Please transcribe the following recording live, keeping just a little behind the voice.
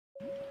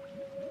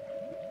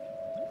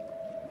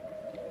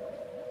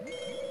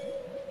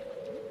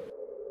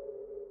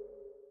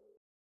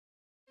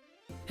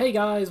Hey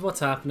guys,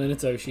 what's happening?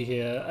 It's Oshi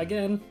here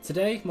again.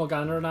 Today,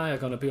 Morgana and I are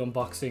going to be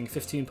unboxing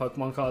 15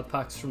 Pokemon card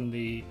packs from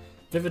the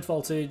Vivid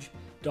Voltage,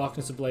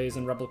 Darkness Ablaze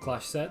and Rebel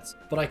Clash sets.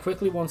 But I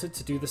quickly wanted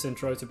to do this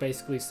intro to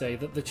basically say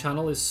that the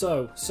channel is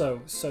so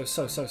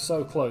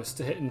close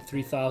to hitting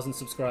 3,000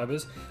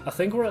 subscribers. I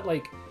think we're at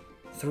like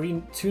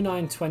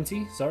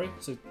 2920, sorry,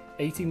 so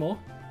 80 more.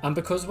 And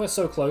because we're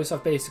so close,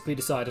 I've basically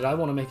decided I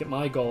want to make it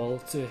my goal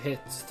to hit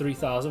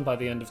 3,000 by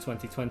the end of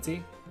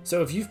 2020.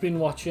 So if you've been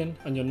watching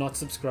and you're not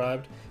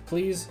subscribed,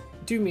 please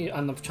do me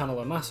and the channel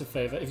a massive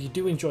favour. If you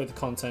do enjoy the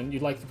content, you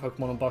like the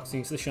Pokemon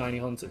unboxings, the shiny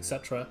hunts,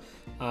 etc.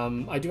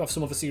 I do have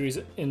some other series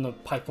in the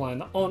pipeline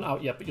that aren't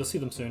out yet, but you'll see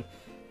them soon.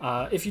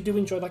 If you do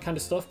enjoy that kind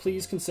of stuff,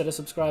 please consider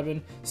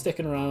subscribing,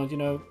 sticking around, you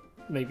know,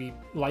 maybe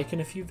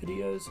liking a few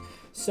videos,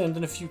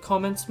 sending a few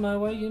comments my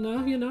way, you know,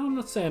 I'm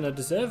not saying I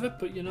deserve it,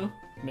 but you know,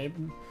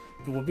 maybe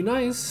it would be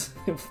nice.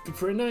 It would be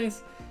pretty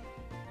nice.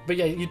 But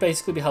yeah, you'd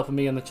basically be helping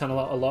me and the channel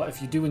out a lot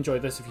if you do enjoy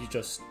this, if you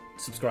just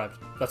subscribe.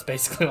 That's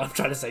basically what I'm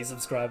trying to say,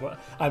 subscribe.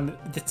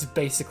 It's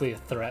basically a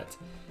threat.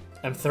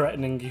 I'm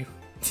threatening you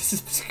to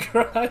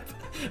subscribe.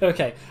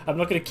 Okay, I'm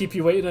not going to keep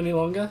you waiting any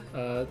longer.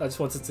 I just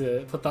wanted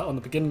to put that on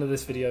the beginning of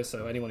this video,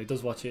 so anyone who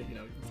does watch it, you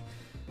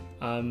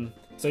know.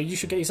 So you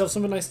should get yourself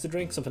something nice to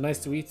drink, something nice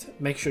to eat.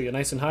 Make sure you're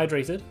nice and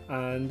hydrated,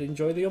 and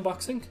enjoy the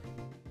unboxing.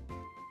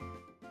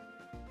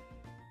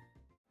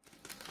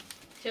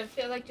 Do you ever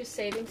feel like just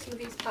saving some of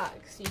these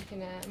packs so you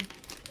can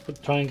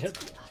But try and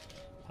get...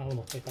 I don't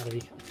know, take that if you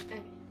can.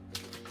 Okay.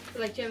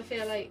 But like, do you ever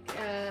feel like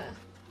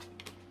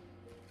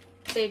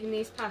saving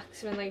these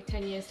packs in like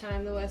 10 years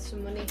time they're worth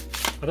some money?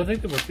 I don't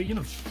think they would be, you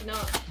know.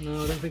 Not?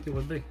 No, I don't think they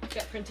would be.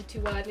 Get printed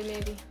too widely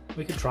maybe?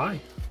 We could try.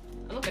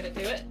 I'm not gonna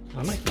do it.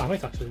 I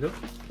might actually do it.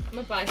 I'm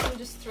gonna buy some,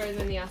 just throw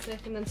them in the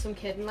attic, and then some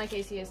kid in like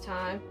 80 years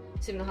time,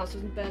 assuming the house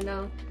doesn't burn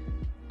down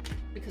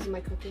because of my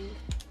cooking.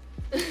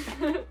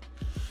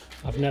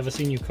 I've never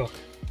seen you cook.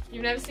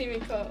 You've never seen me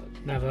cook?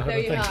 Never. No,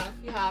 you have.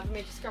 You have. I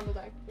made you scrambled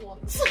egg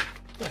once.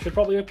 I should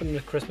probably open the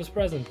Christmas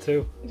present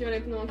too. Do you want to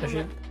open the one from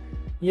there?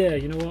 Yeah,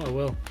 you know what, I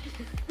will.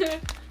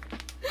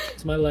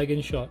 It's my leg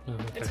in shot now.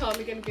 Okay. It's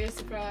hardly going to be a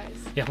surprise.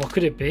 Yeah, what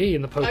could it be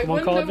in the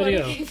Pokemon card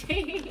video? Just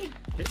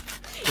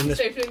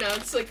opening now,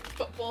 it's like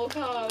football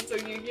cards or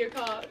Yu-Gi-Oh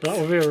cards. That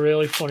would be a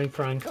really funny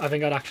prank. I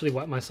think I'd actually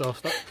wet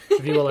myself.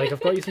 If you were like, I've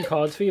got you some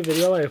cards for your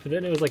video, I opened it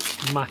and it was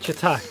like match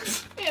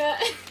attacks. Yeah.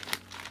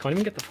 Can't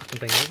even get the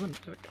fucking thing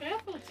open.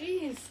 Careful,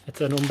 jeez.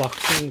 It's an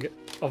unboxing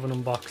of an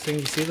unboxing.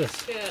 You see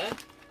this? Yeah.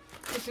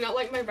 Did you not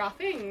like my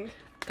wrapping?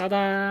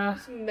 Ta-da!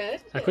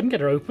 Mid. I couldn't get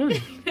her open.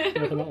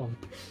 Open that one.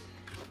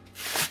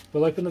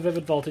 We'll open the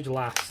Vivid Voltage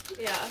last.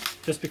 Yeah.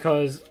 Just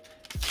because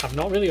I've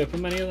not really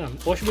opened many of them.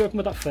 Or should we open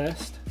with that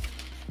first?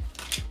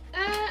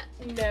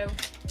 No.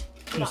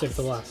 I'm gonna save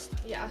for last.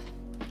 Yeah.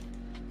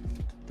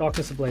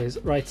 Darkness Ablaze.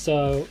 Right,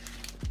 so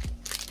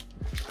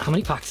how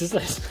many packs is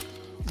this?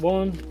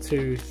 1,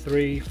 2,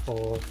 3,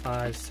 4,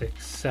 5,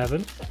 6,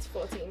 7. That's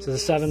 14. So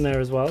there's 7 there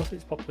as well. So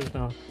let's pop those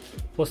down.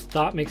 Plus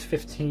that makes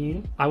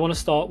 15. I want to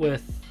start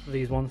with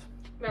these ones.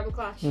 Rebel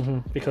Clash.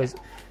 Because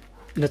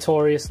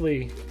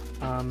notoriously,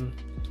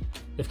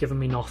 they've given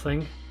me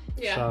nothing.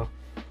 Yeah. So.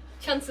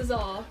 Chances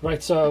are.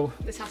 Right. So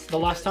this has to the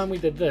last time we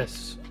did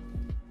this,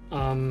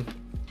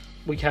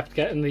 we kept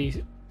getting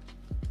the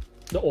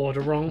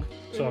order wrong.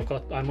 So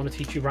I'm going to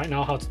teach you right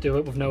now how to do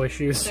it with no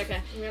issues.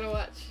 Okay, I'm going to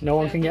watch. No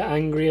one can get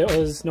angry at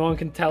us. No one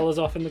can tell us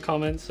off in the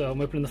comments. So I'm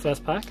opening the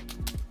first pack.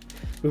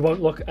 We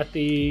won't look at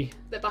the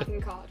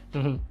backing card.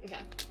 Okay.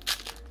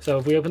 So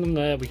if we open them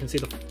there, we can see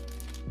the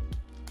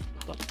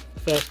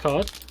first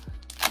card.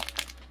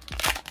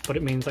 But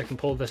it means I can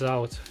pull this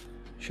out,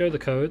 show the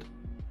code,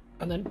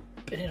 and then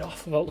bin it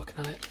off without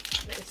looking at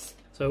it. Nice.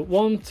 So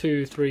 1,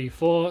 2, 3,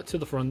 4 to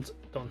the front.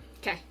 Done.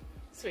 Okay.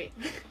 Sweet.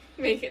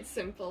 Make it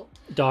simple.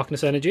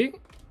 Darkness Energy,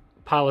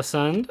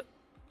 Palisand.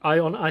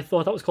 I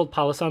thought that was called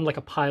Palisand, like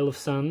a pile of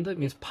sand. It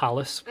means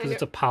palace because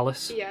it's a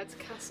palace. Yeah, it's a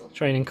castle.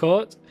 Training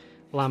Court,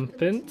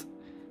 Lampint,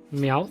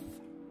 Meowth,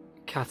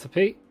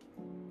 Caterpie,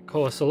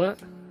 Corsola,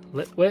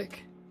 Litwick,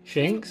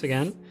 Shinx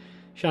again,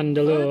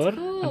 Chandelure,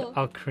 cool. and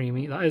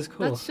Alcremie. That is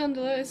cool. That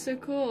Chandelure is so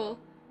cool.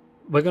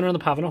 We're going to end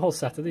up having a whole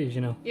set of these,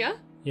 you know. Yeah?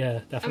 Yeah,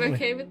 definitely. I'm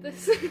okay with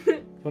this.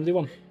 You want to do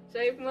one?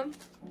 Should I open one?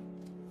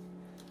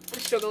 I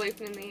struggle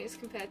opening these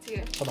compared to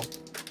you. Hold on.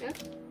 Yeah?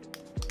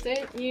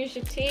 Don't use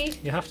your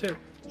teeth. You have to.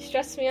 You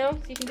stress me out.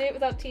 You can do it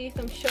without teeth,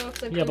 I'm sure.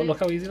 Yeah, but look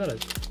how easy that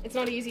is. It's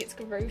not easy, it's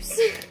gross.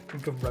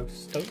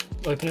 Gross. Don't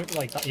open it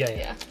like that.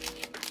 Yeah.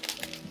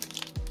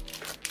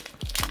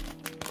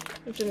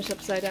 I'm doing it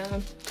upside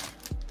down.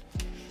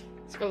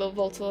 It's got a little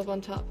Voltorb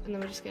on top, and then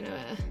we're just going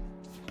to...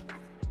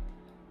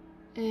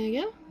 There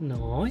you go.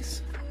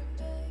 Nice.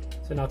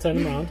 So now turn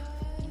them around.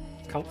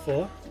 Count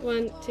 4.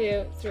 1,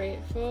 2, 3,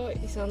 4.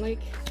 You sound like...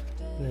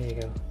 There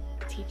you go.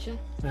 A teacher.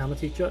 I am a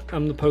teacher.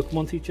 I'm the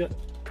Pokemon teacher.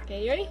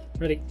 Okay, you ready?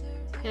 Ready.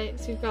 Okay,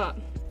 so we've got...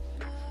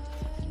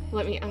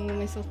 Let me angle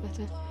myself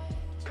better.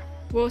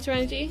 Water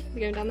Energy.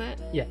 We're going down there?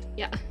 Yeah.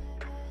 Yeah.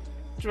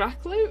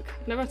 Dracloak?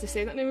 I've never had to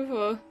say that name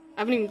before.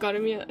 I haven't even got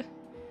him yet.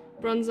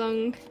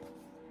 Bronzong.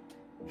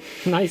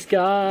 Nice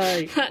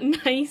guy. That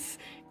nice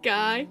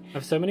guy. I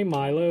have so many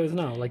Milos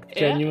now, like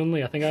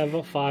genuinely. I think I have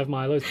about 5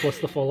 Milos plus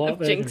the full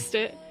art. I've jinxed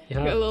it. Yeah.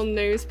 Got a little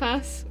nose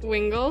pass.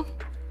 Wingle.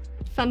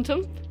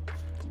 Phantom.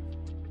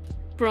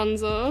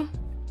 Bronzor.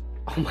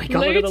 Oh my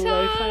god, look at the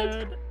low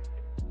pad.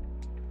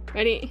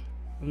 Ready?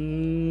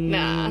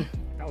 Nah.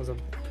 That was a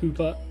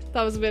pooper.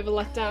 That was a bit of a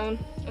letdown.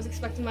 I was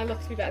expecting my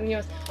luck to be better than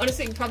yours.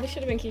 Honestly, we probably should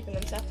have been keeping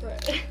them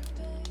separate.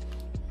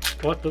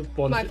 What, the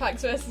ones? My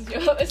packs versus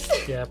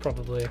yours. Yeah,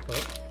 probably,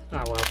 but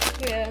ah well.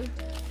 Yeah.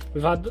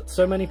 We've had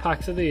so many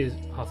packs of these.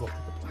 Oh, I've looked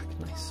at the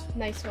back. Nice.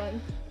 Nice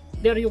one.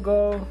 There you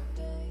go.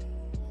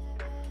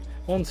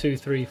 1, 2,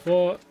 3,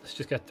 4. Let's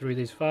just get through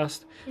these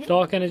fast.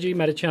 Dark Energy,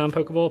 Medicham,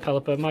 Pokeball,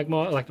 Pelipper,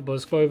 Magmar,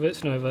 Electabuzz, Skwovet,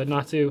 Snova,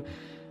 Natu,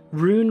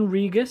 Rune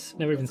Regus.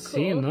 Never even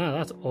seen that.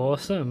 That's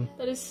awesome.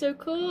 That is so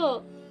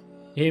cool.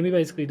 You hear me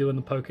basically doing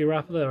the Poke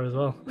Rap there as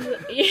well.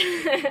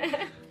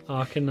 Yeah.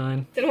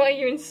 Arcanine. Don't know why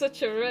you're in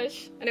such a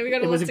rush. I know we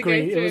got a lot to go through.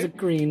 It was a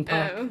green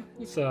pack. Oh,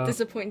 you so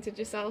disappointed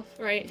yourself,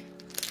 right?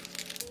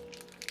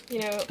 You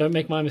know. Don't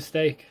make my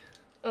mistake.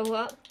 A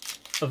what?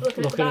 Of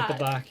looking at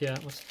the back, yeah.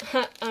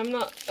 I'm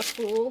not a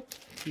fool.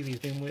 TV's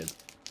being weird.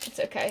 It's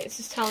okay. It's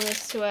just telling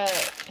us to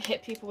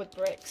hit people with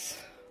bricks.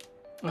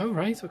 Oh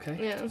right, okay.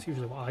 Yeah. That's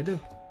usually what I do.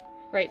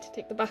 Right,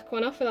 take the back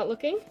one off without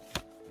looking.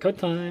 Code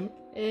time.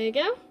 There you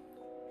go.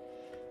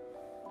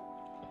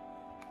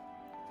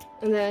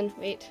 And then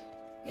wait.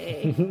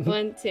 Hey.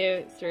 1,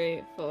 2,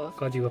 3, 4.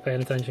 Glad you were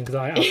paying attention because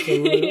I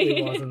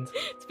absolutely wasn't.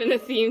 It's been a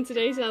theme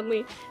today,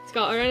 sadly. It's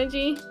got our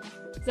energy,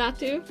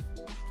 Xatu,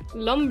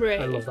 Lombre.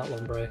 I love that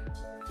Lombre.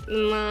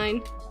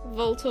 Line,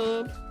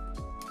 Voltorb,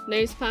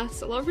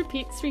 Nosepass. A lot of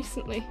repeats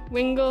recently.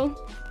 Wingle,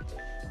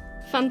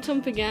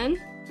 Phantom again,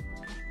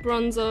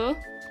 Bronzor,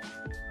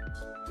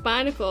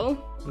 Binacle.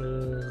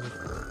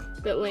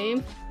 Bit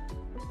lame.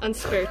 And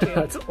Spiritomb.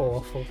 That's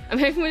awful. I'm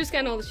hoping we're just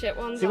getting all the shit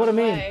ones. See what I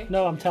mean?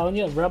 No, I'm telling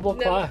you, Rebel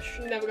Clash.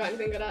 Never got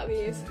anything good out of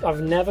these.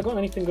 I've never gotten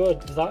anything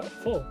good. Is that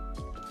full?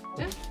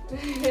 Yeah.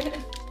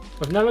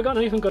 I've never gotten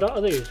anything good out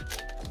of these.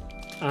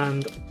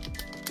 And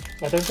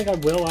I don't think I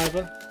will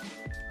either.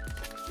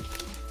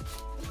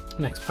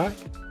 Next pack.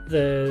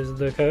 There's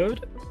the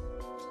code.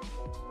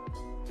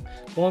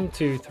 1,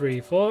 2,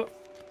 3, 4.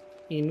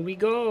 In we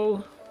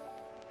go.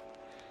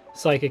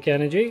 Psychic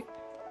Energy.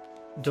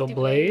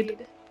 Doublade.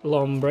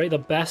 Lombre, the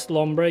best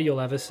Lombre you'll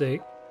ever see.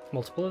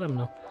 Multiple of them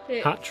now.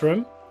 Yeah.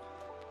 Hatchram,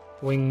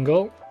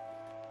 Wingle,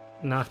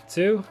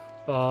 Natu,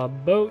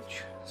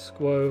 Barboach,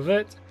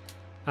 Skwovet,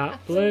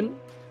 Applin.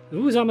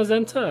 Ooh,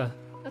 Zamazenta.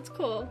 That's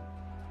cool.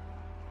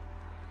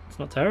 It's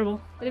not terrible.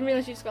 I didn't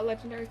realise you just got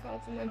legendary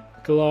cards in them.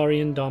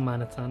 Galarian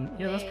Darmanitan.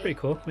 Yeah, that's pretty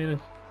cool. I mean,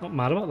 I'm not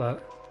mad about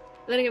that.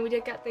 Then again, we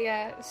did get the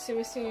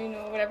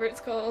Suicune or whatever it's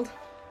called.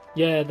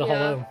 Yeah, the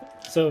hollow.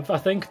 So I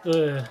think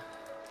the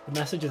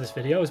message of this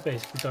video is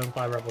basically don't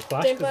buy Rebel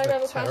Clash because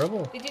they're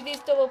terrible. They do these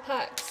double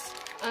packs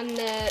and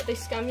they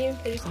scam you.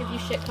 They just give you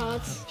shit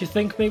cards. Do you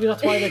think maybe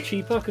that's why they're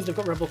cheaper? Because they've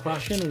got Rebel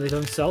Clash in and they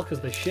don't sell because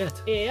they're shit?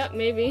 Yeah,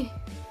 maybe.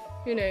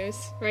 Who knows?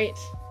 Right.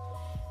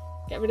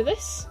 Get rid of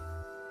this.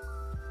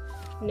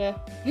 No.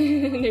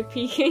 No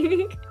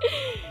peeking.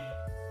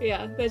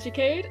 Yeah, there's your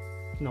code.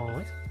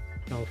 No,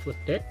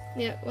 flipped it.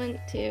 Yeah, 1,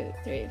 2,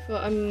 3, 4.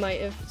 I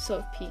might have sort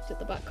of peeked at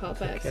the back card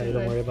by accident. Okay,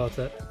 don't worry about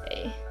it.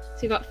 Hey.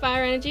 So you got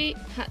Fire Energy,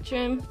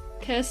 Hatchram,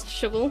 Cursed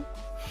Shovel.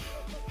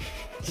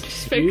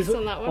 Just focus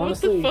on that one.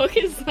 Honestly, what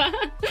the fuck is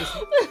that? Do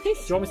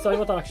you want me to tell you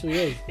what that actually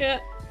is? Yeah.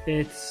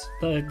 It's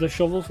the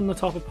shovel from the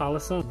top of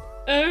Palisade.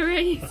 Oh,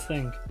 right. I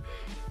think.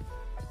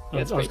 I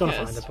It's was going to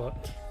pretty find it,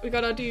 but... We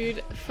got our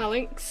dude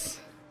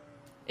Phalanx,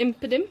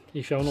 Impidimp,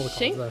 You're showing all the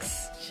cards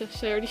there.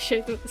 Shinx. I already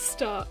showed them at the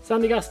start.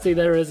 Sandygast,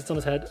 there it is, it's on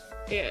his head.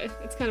 Yeah,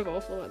 it's kind of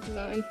awful, that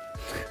design.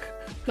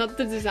 Not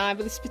the design,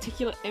 but this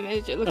particular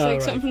image. It looks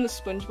like something from the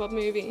SpongeBob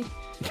movie.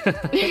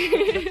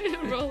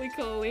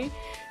 Roly-Coly.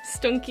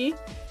 Stunky.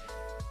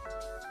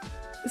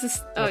 This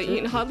is, you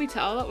can hardly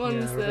tell that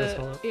one's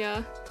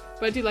yeah.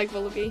 But I do like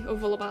Vullaby, or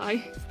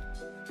Vullaby.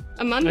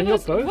 Amanda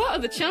was, what are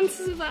the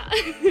chances of that?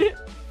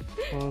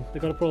 Well, they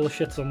gotta put all the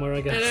shit somewhere,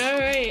 I guess. I know,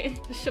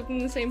 right? Just shoved in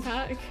the same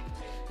pack.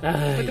 Look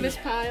at this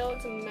pile,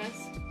 it's a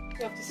mess.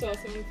 We'll have to sort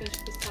them and finish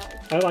this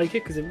pack. I like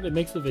it because it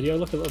makes the video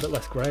look a little bit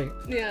less grey.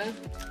 Yeah.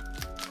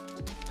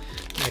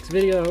 Next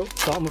video,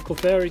 starting with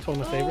Clefairy, it's one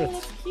of my favourites.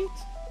 That's cute.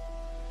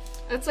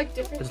 It's like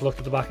different. Just looked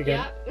at the back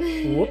again. Yeah.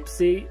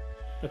 Whoopsie.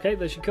 Okay,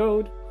 there's your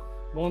code.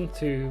 1,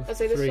 2, I'd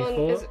say this 3, one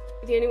 4. is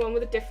the only one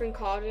with a different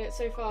card in it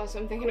so far, so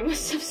I'm thinking it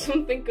must have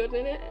something good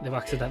in it. They've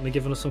accidentally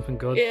given us something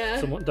good. Yeah.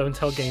 Someone, don't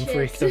tell Game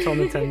Freak, don't tell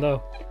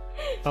Nintendo.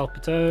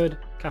 Palpitoad,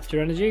 Capture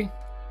Energy,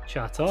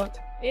 Chatot,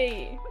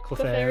 Hey,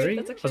 Clefairy.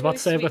 I was about to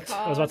say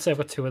I've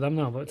got 2 of them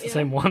now, but it's the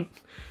same one.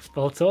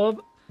 Voltorb,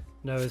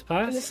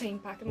 Nosepass, in the same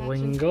pack,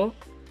 Wingle,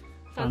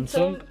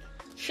 Phantom,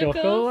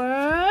 Chocolate.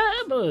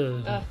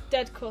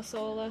 Dead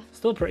Corsola.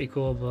 Still pretty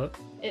cool, but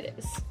it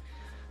is.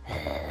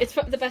 It's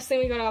the best thing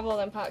we got out of all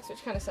them packs,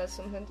 which kind of says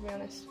something, to be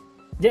honest.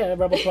 Yeah,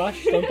 Rebel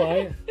Clash, don't buy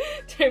it.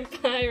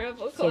 Don't buy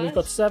Rebel Clash. So we've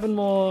got 7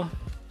 more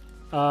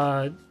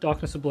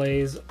Darkness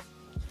Ablaze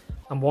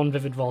and 1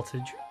 Vivid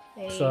Voltage.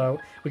 Hey. So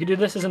we could do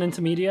this as an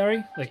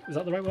intermediary. Like, is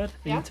that the right word?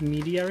 Yeah.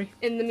 Intermediary.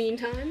 In the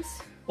meantimes.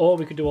 Or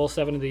we could do all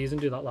 7 of these and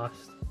do that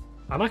last.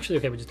 I'm actually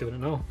okay with just doing it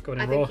now. Going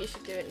in raw. I think you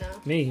should do it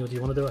now. Me, or do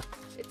you want to do it?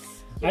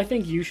 I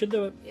think you should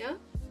do it. Yeah?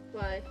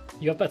 Why?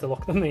 You have better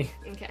luck than me.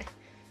 Okay.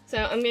 So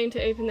I'm going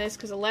to open this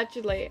because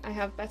allegedly I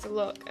have better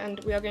luck, and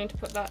we are going to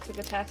put that to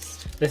the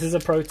test. This is a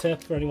pro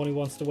tip for anyone who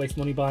wants to waste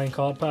money buying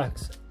card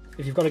packs.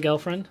 If you've got a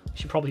girlfriend,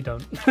 you probably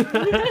don't.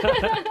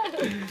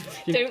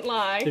 Don't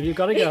lie. If you've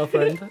got a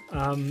girlfriend,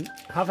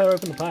 have her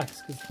open the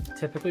packs, because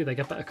typically they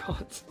get better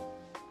cards.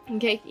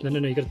 Okay. No,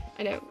 you gotta...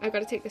 I know, I've got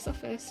to take this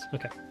off first.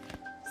 Okay.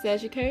 So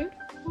there's your code.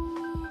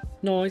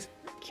 Noise.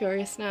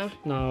 Curious now.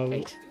 No.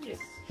 Right. Yes.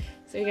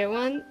 So you go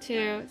 1,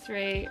 2,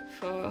 3,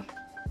 4.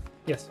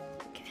 Yes.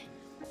 Okay.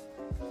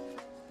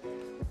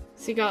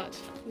 So you got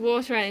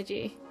Water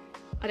Energy.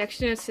 I'd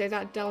actually know to say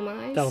that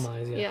Delmise.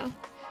 Delmise, yeah.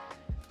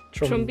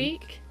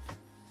 Trumbeak.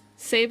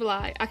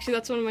 Sableye. Actually,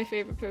 that's one of my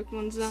favourite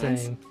Pokemon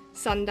designs. Same.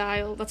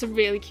 Sandile. That's a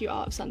really cute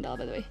art of Sandile,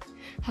 by the way.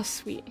 How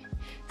sweet.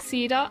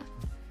 Seedot.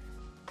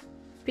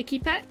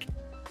 Picky-Peck.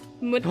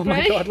 Mudbray. Oh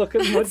my god, look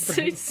at Mudbray. That's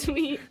so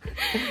sweet.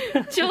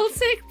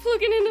 Joltik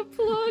plugging in a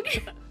plug.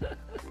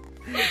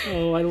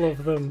 Oh, I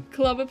love them.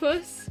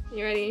 Clobberpuss.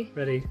 You ready?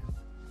 Ready.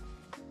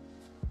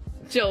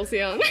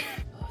 Jolteon.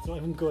 Oh, it's not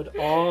even good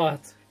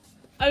art.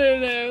 I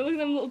don't know, look at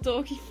them little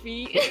dorky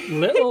feet.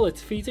 Little,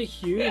 its feet are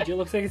huge. It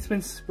looks like it's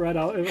been spread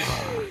out.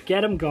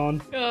 Get him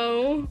gone.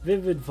 Oh.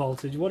 Vivid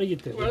Voltage, what are you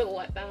doing? What a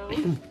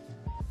letdown.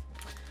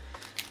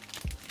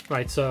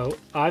 Right, so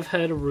I've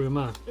heard a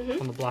rumour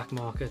on the black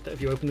market that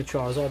if you open the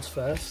Charizards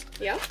first,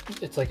 Yeah?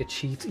 it's like a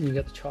cheat and you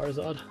get the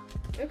Charizard.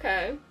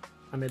 Okay.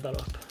 I made that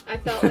up. I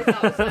felt like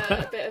that was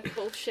a bit of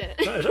bullshit.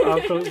 That is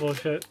absolute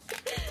bullshit.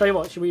 Tell you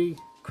what, should we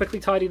quickly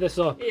tidy this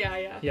up? Yeah,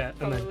 and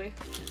probably.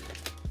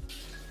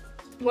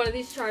 One of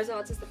these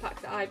Charizards is the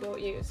pack that I bought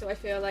you, so I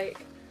feel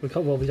like... We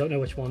don't know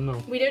which one,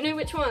 no. We don't know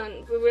which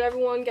one, but whatever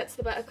one gets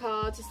the better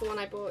cards is the one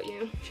I bought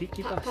you.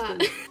 Cheeky Pat,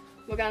 bastard.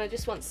 Morgana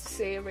just wants to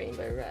see a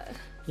rainbow red.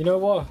 You know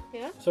what?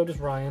 Yeah? So does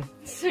Ryan.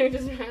 So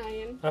does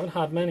Ryan. I haven't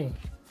had many.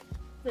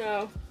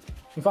 No.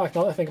 In fact,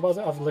 now that I think about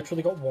it, I've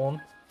literally got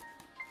one.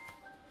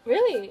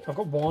 Really? I've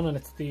got one and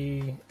it's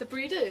the... The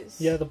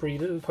breeders? Yeah, the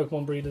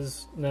Pokemon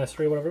Breeders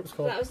Nursery or whatever it was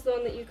called. That was the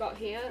one that you got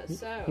here,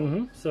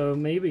 so... So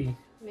maybe.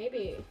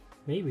 Maybe.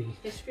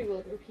 History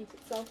will repeat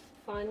itself,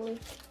 finally.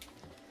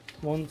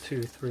 1,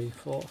 2, 3,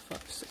 4,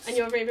 5, 6. And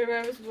your rainbow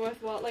rare was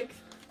worth what, like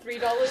 $3?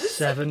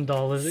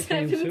 $7 it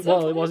came to. $7?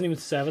 Well, it wasn't even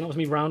 7, that was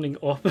me rounding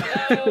up.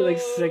 Oh. Like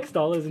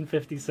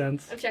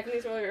 $6.50. I'm checking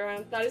these all the way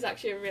around. That is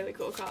actually a really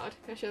cool card.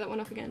 Can I show that one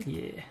off again?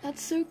 Yeah.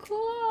 That's so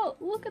cool!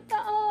 Look at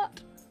that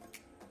art!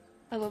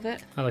 I love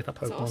it. I like that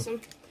Pokemon. It's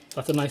awesome.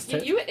 That's a nice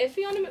tip. You were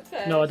iffy on him at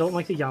first. No, I don't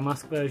like the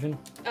Yamask version.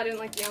 I didn't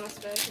like the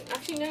Yamask version.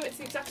 Actually, no, it's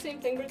the exact same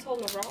thing, but it's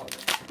holding a rock.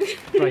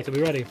 Right, are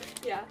we ready?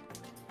 Yeah.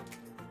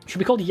 Should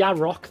we call it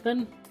Yarok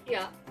then?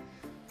 Yeah.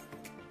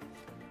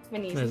 My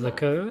knees There's the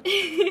code.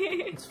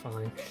 It's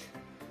fine.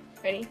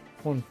 Ready?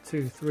 1,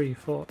 2, 3,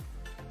 4.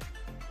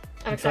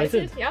 I'm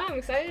excited. Yeah, I'm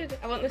excited.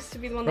 I want this to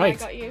be the one that I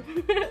got you.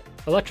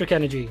 Electric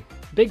Energy.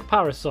 Big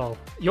Parasol.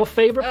 Your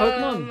favourite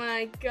Pokemon. Oh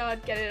my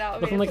god, get it out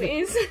of looking here, like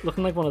please.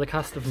 Looking like one of the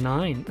cast of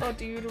 9. Oh,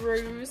 dude,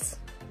 Rose.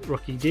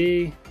 Rookie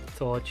D.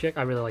 Torchic.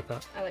 I really like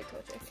that. I like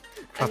Torchic.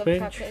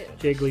 Trapinch.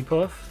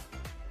 Jigglypuff.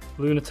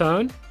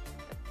 Lunatone.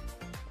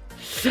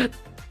 Shit.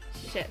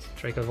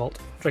 Draco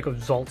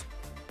Zolt.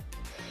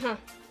 Huh.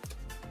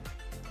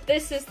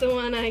 This is the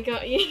one I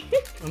got you.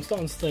 I'm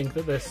starting to think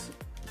that this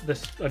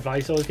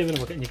advice I was giving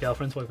about getting your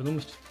girlfriend to open them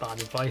was just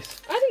bad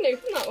advice. I didn't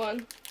open that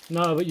one.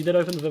 No, but you did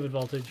open the Vivid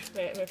Voltage.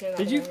 Wait, I'm opening that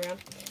did you? around.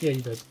 Yeah,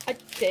 you did. I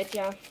did,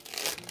 yeah.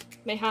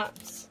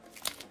 Mayhaps.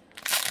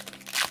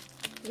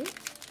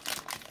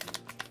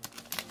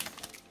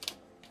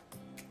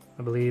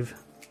 I believe.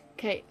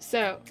 Okay,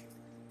 so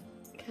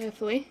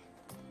carefully.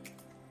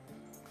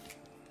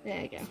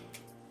 There you go.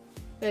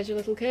 There's your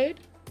little code.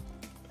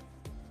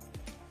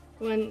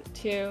 1,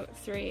 2,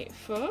 3,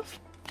 4.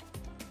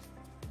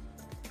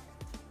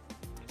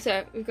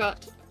 So we've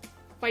got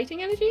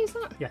Fighting Energy, is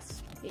that?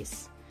 Yes.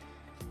 Yes.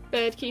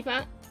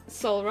 Birdkeeper,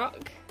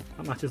 Solrock.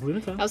 That matches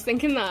Lunatone. I was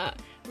thinking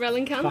that.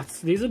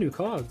 Relincant. These are new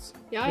cards.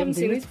 Yeah, I haven't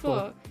seen these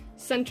before.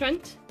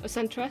 Centrent, or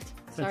Centret,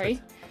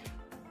 sorry.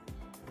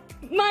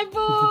 My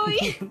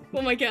boy!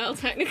 Well, my girl,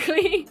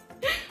 technically.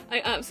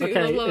 I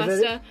absolutely love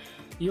Lavesta.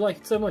 You like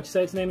it so much,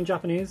 say its name in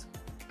Japanese?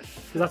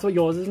 Because that's what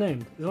yours is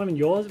named. It's not even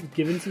yours, it was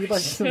given to you by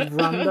some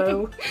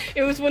rando.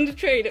 It was one to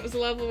trade, it was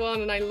level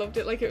 1 and I loved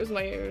it like it was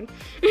my own.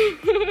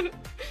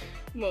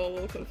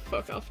 Mole can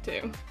fuck off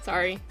too.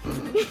 Sorry.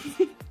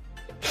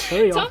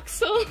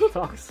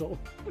 Toxel.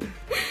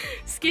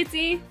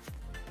 Skitty.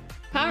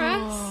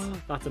 Paras. Oh,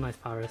 that's a nice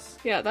Paras.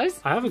 Yeah, that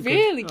is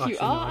really cute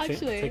art,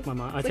 actually. I take my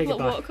mind. I take it back.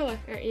 back. Watercolor.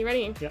 Are you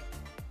ready? Yep.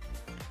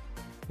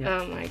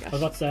 Oh my gosh. I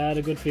was about to say I had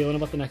a good feeling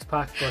about the next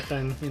pack, but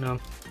then, you know,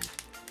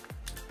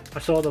 I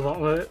saw the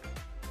bottom of it.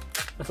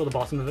 I saw the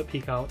bottom of it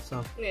peek out,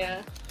 so.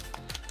 Yeah.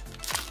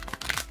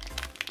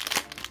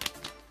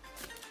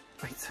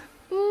 Right.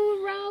 Ooh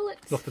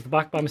Rowlet. Looked at the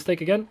back by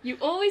mistake again. You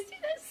always do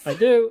this. I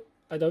do.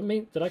 I don't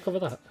mean... Did I cover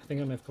that? I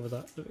think I may have covered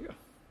that. There we go.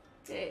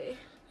 Okay.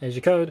 Here's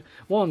your code.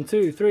 1,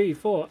 2, 3,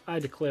 4. I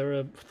declare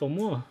a thumb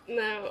war.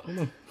 No.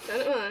 Don't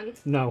man.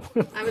 No.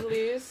 I would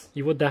lose.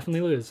 You would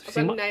definitely lose. I've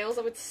got nails,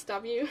 I would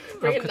stab you.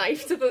 Bring a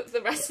knife to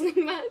the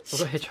wrestling match. I've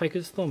got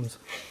Hitchhiker's thumbs.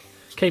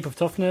 Cape of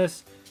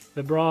Toughness.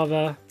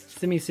 Vibrava.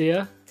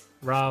 Simisear.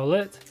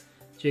 Rowlet.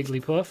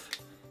 Jigglypuff.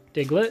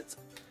 Diglett.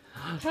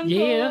 Pamport.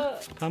 Yeah.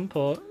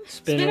 Pamport.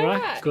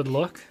 Spinnerack. Good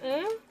luck.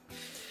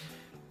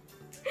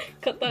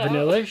 Cut that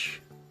Vanillish.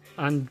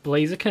 And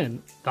Blaziken.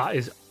 That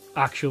is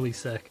actually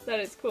sick.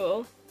 That is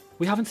cool.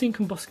 We haven't seen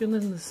Combuskin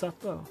in this set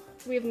though.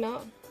 We have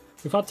not.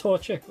 We've had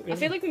Torchic. I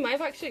feel like we might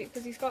have actually,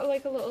 because he's got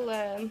like a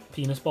little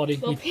penis body.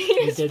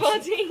 Penis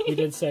body. We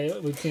did say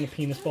it. We've seen a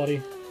penis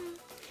body.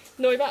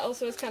 Noibat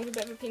also has kind of a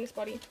bit of a penis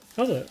body.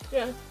 Has it?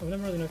 Yeah. I've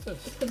never really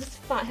noticed. Because its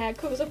fat hair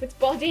covers up its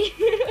body.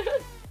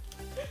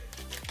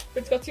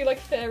 But it's got two like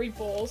furry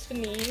balls for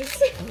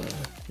knees.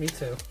 Me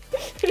too.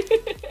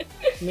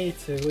 Me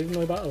too. Leave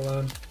Noibat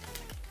alone.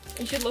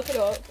 You should look it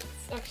up.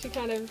 It's actually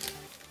kind of...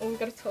 Oh, we've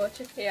got a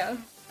Torchic here.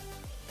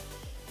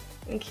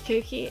 And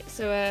Kikuki.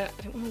 So I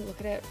don't want to look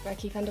at it, but I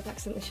keep end up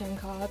accidentally showing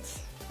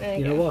cards. There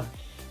you go. Know what?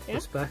 Yeah?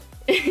 Respect.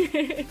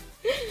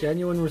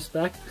 Genuine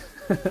respect.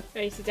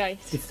 Raise the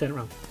dice. Let's turn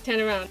around.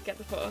 Turn around. Get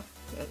the 4. 1,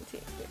 2,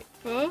 3,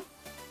 4.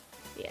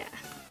 Yeah.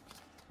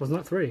 Wasn't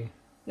that 3?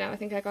 No, I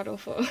think I got all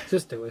 4.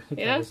 Just do it.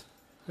 Yeah?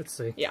 Let's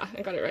see. Yeah,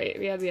 I got it right.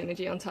 We had the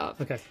energy on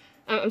top. Okay.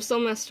 I'm still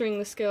mastering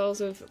the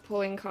skills of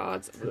pulling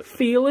cards.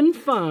 Feeling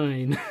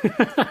fine.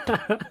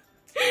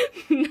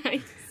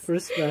 Nice.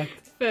 Respect.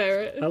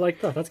 Fair. I like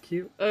that. That's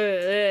cute.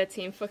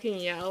 Team fucking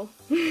yell.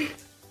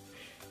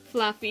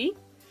 Flappy.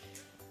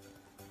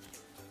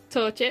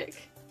 Torchic.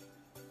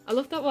 I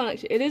love that one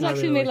actually. It is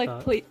actually really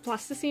made like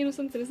plasticine or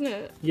something, isn't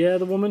it? Yeah,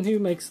 the woman who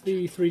makes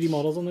the 3D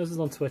models on those is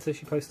on Twitter.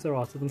 She posts her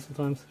art of them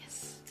sometimes.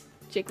 Yes.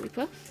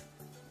 Jigglypuff.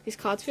 These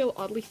cards feel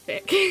oddly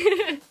thick.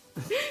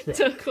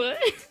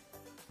 Ducklet.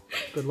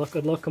 Good luck,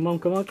 good luck. Come on,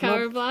 come on, come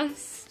on.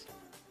 Carablast.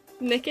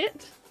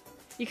 Nickit.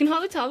 You can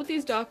hardly tell with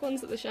these dark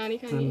ones that they're shiny,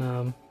 can you?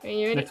 And Are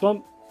you ready? next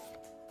one.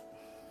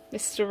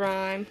 Mr.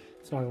 Rhyme.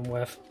 It's not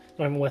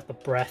even worth the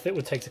breath it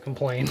would take to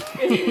complain.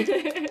 We've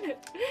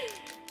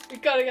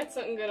got to get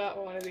something good out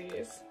of one of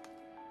these.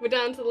 We're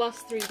down to the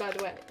last 3, by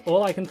the way.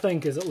 All I can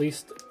think is at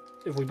least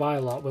if we buy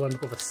a lot, we'll end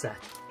up with a set.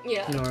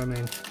 Yeah. You know what I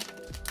mean?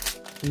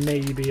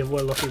 Maybe if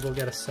we're lucky, we'll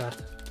get a set.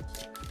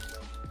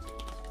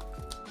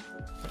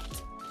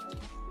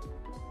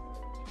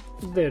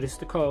 There is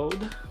the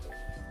code.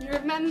 You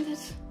remembered.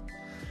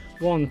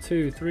 1,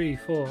 2, 3,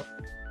 4. Here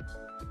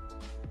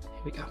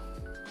we go.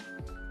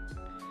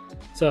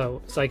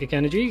 So, Psychic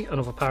Energy,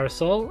 another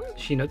Parasol.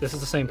 This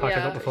is the same pack I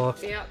got before.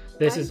 Yeah.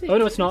 This is... Oh,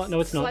 no, it's not. No,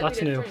 it's not.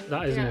 That's new. Different.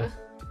 That is new.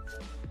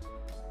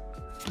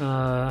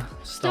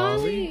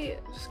 Starly.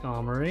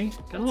 Skarmory.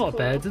 Got a lot of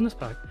birds in this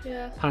pack.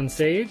 Yeah.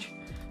 Pansage.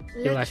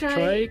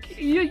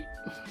 Electrike.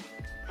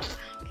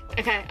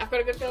 Okay, I've got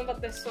a good feeling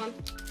about this one.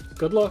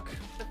 Good luck.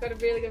 I've got a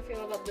really good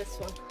feeling about this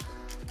one.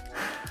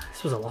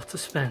 This was a lot to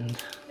spend.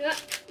 Yeah.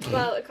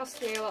 Well, it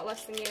cost me a lot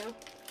less than you.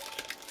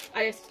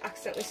 I just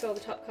accidentally saw the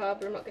top card,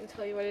 but I'm not going to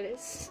tell you what it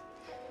is.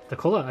 The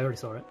colour? I already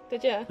saw it.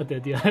 Did you? I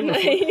did, yeah.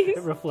 Nice.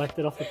 It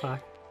reflected off the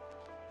pack.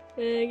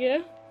 There you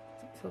go.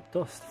 It's that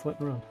dust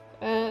floating around.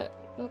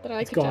 Not that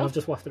I It's could gone, tell. I've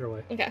just wafted it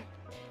away. Okay.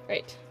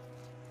 Right.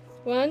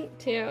 1,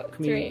 2,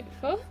 3,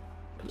 4.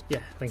 Yeah,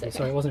 thank you. Okay.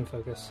 Sorry, it wasn't in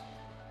focus.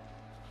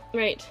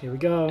 Right. Here we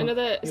go.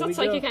 Another... Is that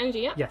Psychic Energy,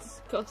 yeah?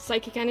 Yes. Cool.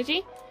 Psychic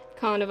Energy.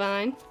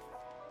 Carnivine.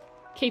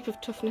 Cape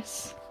of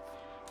Toughness.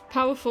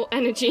 Powerful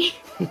Energy.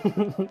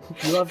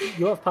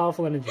 you have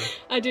powerful energy.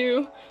 I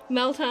do.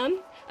 Meltan.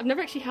 I've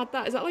never actually had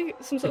that. Is that like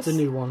some sort of... It's a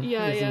new one.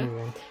 Yeah, it's yeah. a new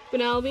one.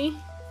 Banalby.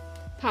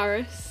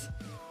 Paris.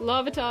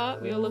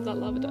 Larvitar. We all love that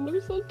Larvitar. Look at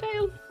its little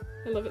tail.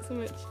 I love it so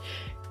much.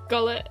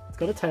 Gollet. It's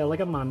got a tail like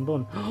a man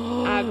bun.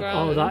 Aggron.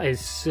 Oh, that is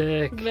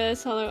sick.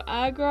 Vershollow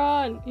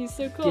Aggron. He's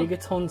so cool.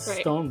 Gigaton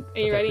Stomp. Are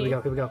you ready? Here we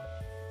go, here we go.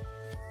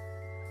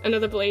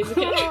 Another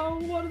Blaziken. Oh,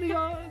 what are the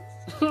odds?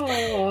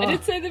 Oh. I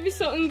did say there'd be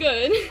something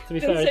good. To be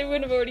Didn't fair, say we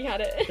would have already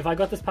had it. If I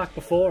got this pack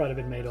before, I'd have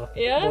been made up.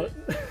 Yeah?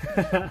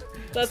 But...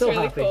 That's still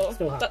really happy. cool.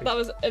 Still happy. That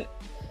was an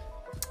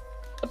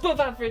above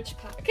average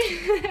pack.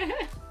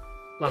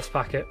 Last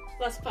packet.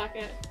 Last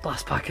packet.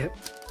 Last packet.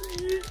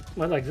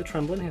 My legs are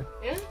trembling here.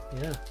 Yeah?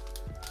 Yeah.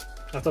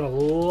 I've done a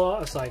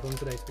lot of cycling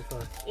today, to be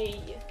fair.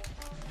 Yeah.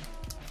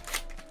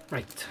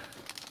 Right.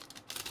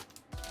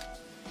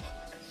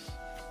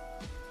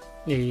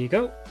 Here you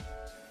go.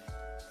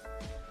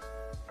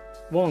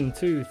 1,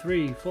 2,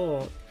 3,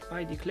 4.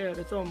 I declare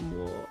a thumb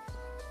war.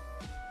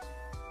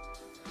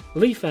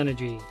 Leaf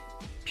Energy.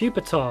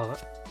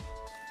 Pupitar.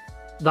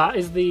 That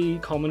is the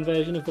common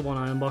version of the one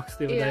I unboxed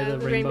the other day, the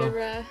rainbow.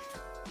 Rare.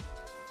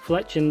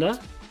 Fletchinder.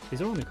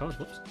 These are all new cards,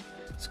 whoops.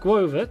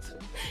 Squovit.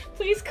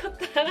 Please cut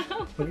that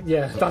out.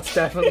 Yeah, that's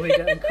definitely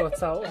getting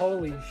cut out.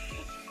 Holy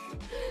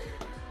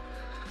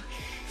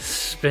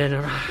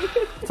Spinner.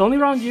 It's only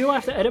around you. I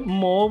have to edit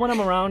more when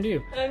I'm around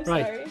you. I'm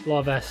right. sorry.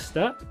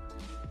 Larvesta.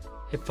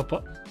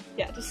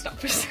 Yeah, just stop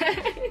for a sec.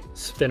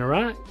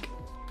 Spinnerack,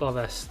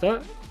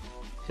 Bovesta,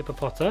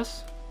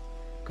 Hippopotas,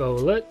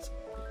 Golett,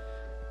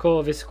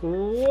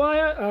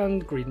 Corvisquire,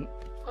 and Greedent.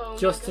 Oh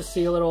just to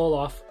seal it all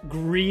off.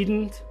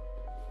 Greedent.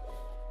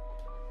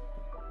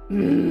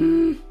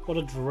 What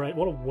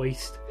a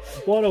waste.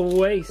 What a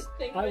waste.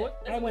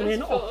 I went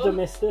in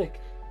optimistic.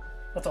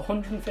 That's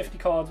 150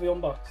 cards we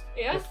unboxed.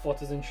 Yeah? Your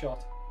foot is in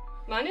shot.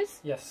 Mine is?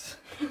 Yes.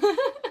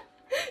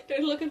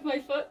 Don't look at my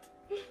foot.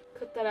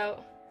 Cut that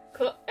out.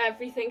 Cut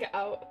everything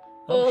out.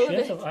 Oh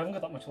shit, I haven't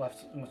got that much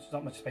left,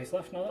 that much space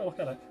left now that I look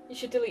at it. You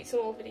should delete some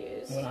old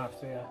videos. I'm gonna have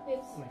to, yeah.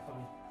 Yes.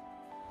 Fine.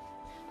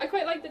 I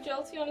quite like the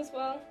Jolteon as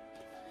well.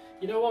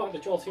 You know what? The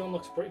Jolteon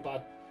looks pretty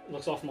bad. It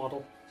looks off model.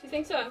 Do you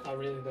think so? I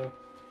really do.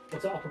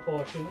 It's out of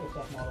proportion, it looks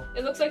off model.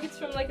 It looks like it's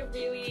from like a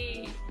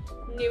really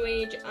new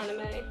age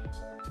anime.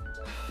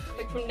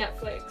 Like from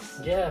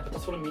Netflix. Yeah, but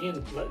that's what I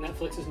mean.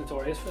 Netflix is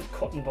notorious for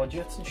cutting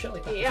budgets and shit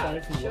like that.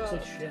 Yeah, He looks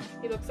like shit.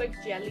 He looks like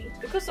jelly.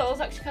 The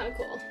Corsole's actually kind of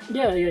cool.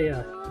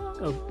 Yeah.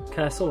 Oh,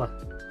 Cursula.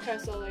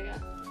 Cursole, yeah.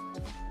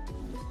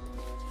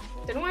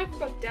 Don't know why we've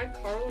got dead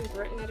coral in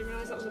Britain. I didn't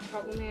realise that was a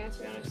problem here, to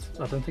be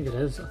honest. I don't think it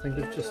is. I think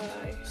they've just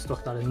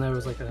stuck that in there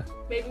as like a...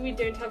 Maybe we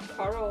don't have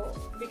coral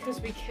because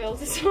we killed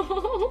it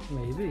all.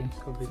 Maybe.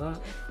 Could be that.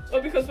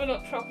 Or because we're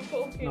not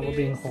tropical. Now we're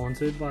being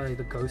haunted by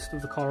the ghost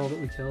of the coral that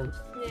we killed.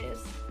 Yes.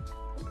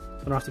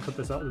 I'm gonna have to cut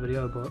this out of the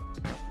video, but...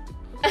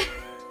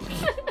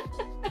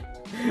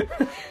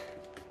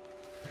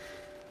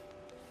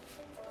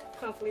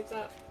 Can't believe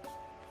that.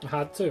 I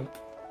had to.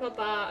 Not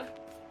that.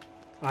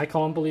 I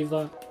can't believe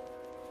that.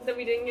 That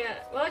we didn't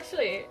get... Well,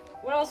 actually,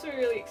 what else were we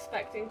really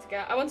expecting to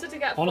get? I wanted to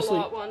get a honestly, full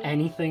art one.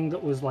 Anything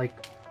that was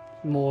like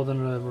more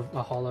than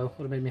a hollow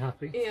would have made me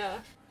happy. Yeah.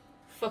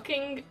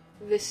 Fucking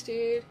this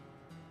dude.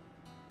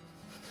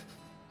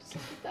 Just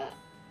look at that.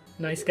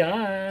 Nice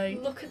guy.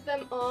 Look at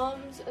them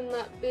arms and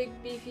that big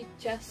beefy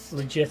chest.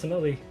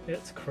 Legitimately,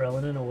 it's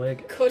Krillin in a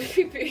wig. Could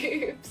be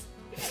boobs.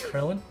 It's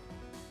Krillin.